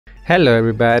Hello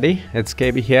everybody, it's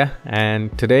KB here,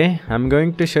 and today I'm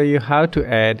going to show you how to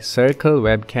add circle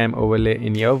webcam overlay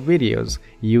in your videos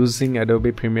using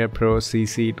Adobe Premiere Pro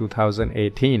CC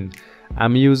 2018.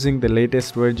 I'm using the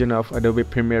latest version of Adobe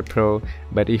Premiere Pro,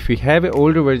 but if you have an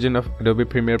older version of Adobe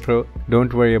Premiere Pro,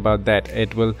 don't worry about that,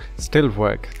 it will still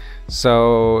work.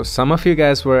 So some of you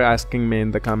guys were asking me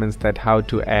in the comments that how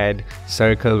to add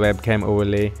circle webcam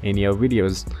overlay in your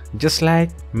videos, just like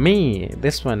me.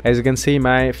 This one, as you can see,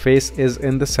 my face is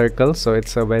in the circle, so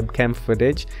it's a webcam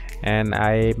footage and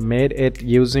I made it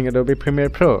using Adobe Premiere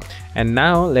Pro. And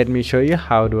now let me show you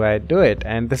how do I do it,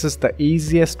 and this is the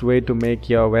easiest way to make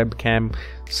your webcam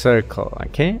circle.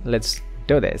 Okay, let's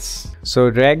do this. So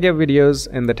drag your videos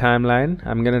in the timeline.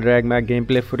 I'm gonna drag my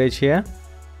gameplay footage here.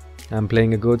 I'm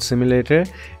playing a Goat Simulator,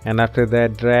 and after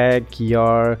that drag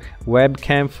your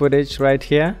webcam footage right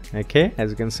here. Okay, as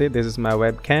you can see, this is my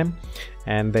webcam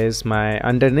and there's my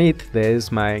underneath, there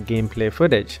is my gameplay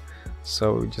footage.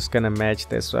 So we're just gonna match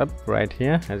this up right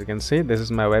here. As you can see, this is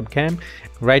my webcam.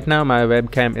 Right now my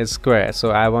webcam is square,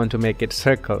 so I want to make it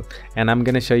circle, and I'm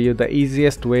gonna show you the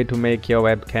easiest way to make your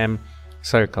webcam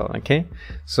circle. Okay,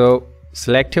 so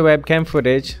select your webcam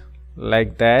footage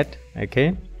like that.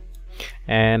 Okay,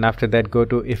 and after that go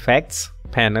to effects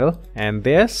panel and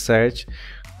there search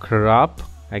crop.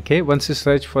 Okay, once you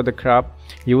search for the crop,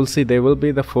 you will see there will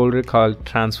be the folder called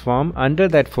transform. Under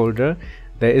that folder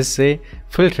there is a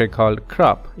filter called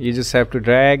crop. You just have to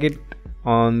drag it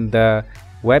on the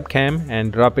webcam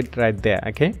and drop it right there.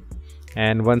 Okay,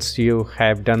 and once you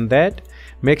have done that,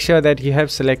 make sure that you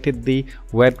have selected the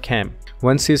webcam.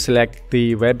 Once you select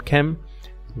the webcam,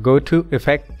 go to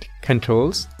effect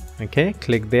controls. Okay,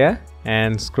 click there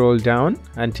and scroll down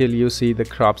until you see the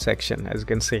crop section. As you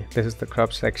can see, this is the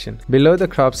crop section. Below the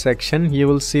crop section, you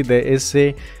will see there is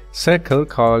a circle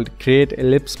called create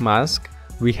ellipse mask.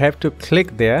 We have to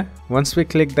click there. Once we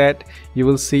click that, you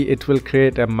will see it will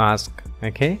create a mask.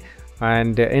 Okay,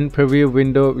 and in preview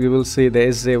window you will see there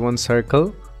is a one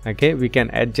circle. Okay, we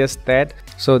can adjust that.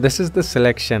 So this is the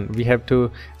selection. We have to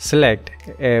select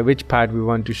which part we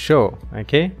want to show.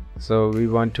 Okay, so we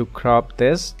want to crop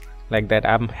this like that.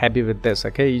 I'm happy with this.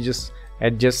 Okay, you just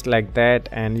adjust like that,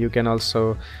 and you can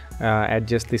also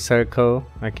adjust the circle,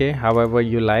 okay, however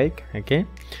you like. Okay,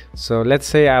 so let's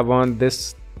say I want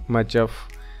this much of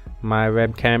my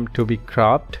webcam to be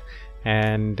cropped,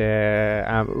 and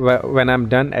when I'm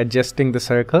done adjusting the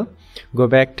circle, go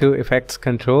back to effects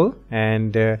control,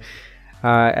 and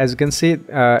as you can see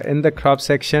in the crop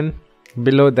section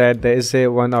below that there is a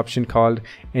one option called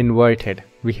inverted.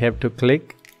 We have to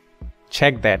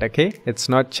check that. Okay, it's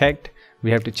not checked,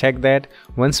 we have to check that.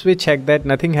 Once we check that,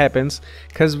 nothing happens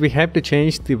because we have to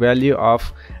change the value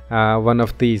of one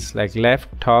of these, like left,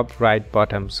 top, right,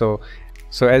 bottom. So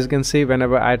as you can see,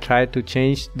 whenever I try to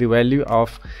change the value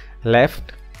of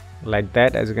left like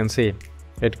that, as you can see,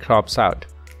 it crops out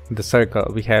the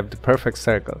circle. We have the perfect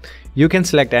circle. You can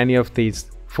select any of these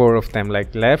four of them,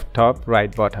 like left, top,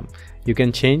 right, bottom. You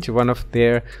can change one of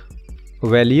their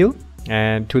value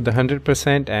and to the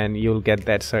 100% and you'll get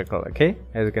that circle. Okay,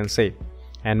 as you can see,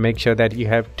 and make sure that you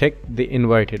have ticked the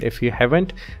inverted. If you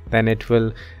haven't, then it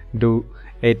will do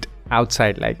it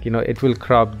outside, like, you know, it will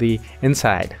crop the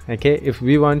inside. Okay, if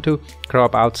we want to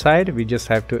crop outside, we just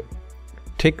have to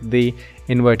tick the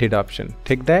inverted option,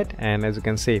 tick that, and as you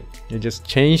can see, you just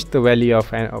change the value of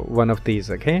one of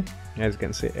these. Okay, as you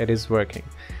can see, it is working.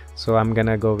 So I'm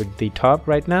gonna go with the top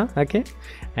right now. Okay,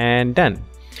 and done.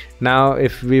 Now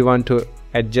if we want to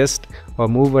adjust or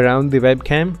move around the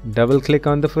webcam, double click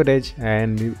on the footage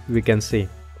and we can see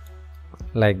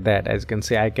like that. As you can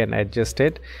see, I can adjust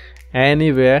it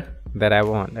anywhere that I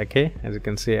want. Okay, as you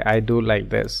can see, I do like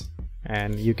this,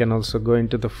 and you can also go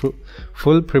into the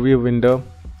full preview window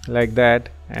like that,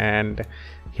 and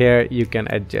here you can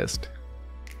adjust,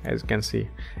 as you can see.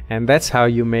 And that's how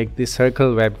you make the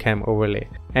circle webcam overlay,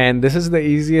 and this is the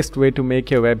easiest way to make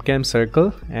your webcam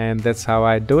circle, and that's how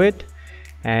I do it.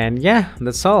 And yeah,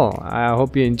 that's all. I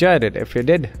hope you enjoyed it. If you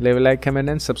did, leave a like, comment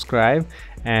and subscribe.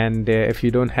 And if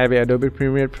you don't have a Adobe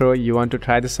Premiere Pro, you want to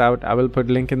try this out, I will put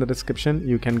a link in the description.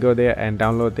 You can go there and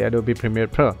download the Adobe Premiere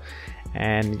Pro.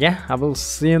 And yeah, I will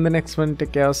see you in the next one.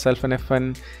 Take care of yourself and have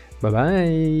fun. Bye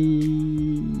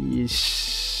bye.